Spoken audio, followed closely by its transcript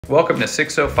Welcome to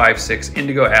 6056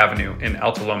 Indigo Avenue in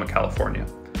Alta Loma, California.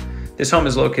 This home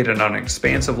is located on an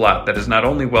expansive lot that is not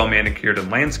only well manicured and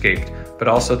landscaped, but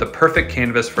also the perfect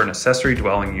canvas for an accessory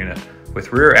dwelling unit,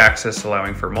 with rear access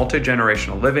allowing for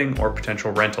multi-generational living or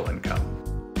potential rental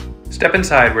income. Step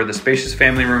inside where the spacious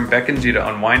family room beckons you to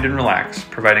unwind and relax,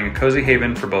 providing a cozy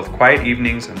haven for both quiet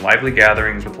evenings and lively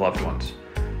gatherings with loved ones.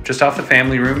 Just off the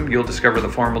family room, you'll discover the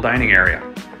formal dining area.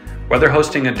 Whether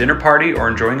hosting a dinner party or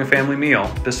enjoying a family meal,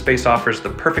 this space offers the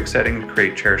perfect setting to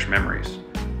create cherished memories.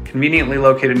 Conveniently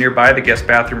located nearby, the guest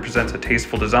bathroom presents a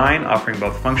tasteful design, offering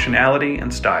both functionality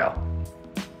and style.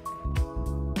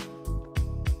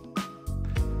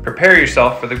 Prepare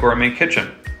yourself for the gourmet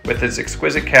kitchen. With its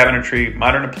exquisite cabinetry,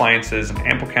 modern appliances, and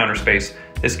ample counter space,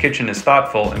 this kitchen is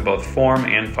thoughtful in both form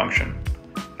and function.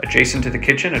 Adjacent to the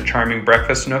kitchen, a charming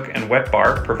breakfast nook and wet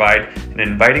bar provide an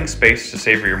inviting space to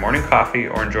savor your morning coffee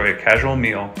or enjoy a casual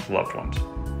meal with loved ones.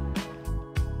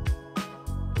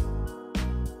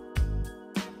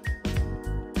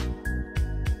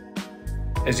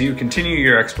 As you continue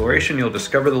your exploration, you'll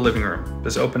discover the living room.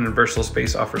 This open and versatile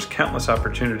space offers countless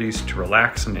opportunities to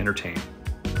relax and entertain.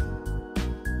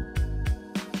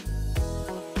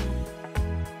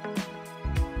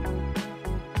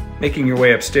 Making your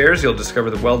way upstairs, you'll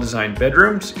discover the well-designed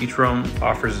bedrooms. Each room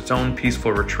offers its own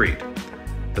peaceful retreat.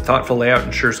 The thoughtful layout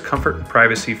ensures comfort and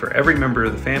privacy for every member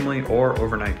of the family or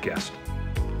overnight guest.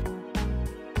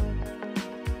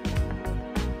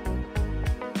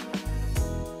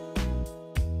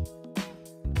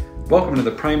 Welcome to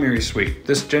the primary suite.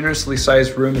 This generously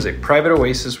sized room is a private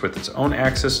oasis with its own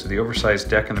access to the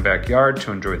oversized deck in the backyard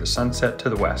to enjoy the sunset to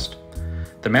the west.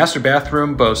 The master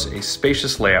bathroom boasts a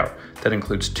spacious layout that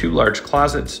includes 2 large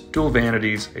closets, dual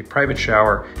vanities, a private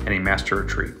shower, and a master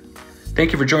retreat.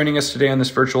 Thank you for joining us today on this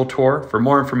virtual tour. For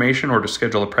more information or to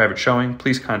schedule a private showing,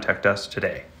 please contact us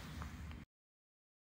today.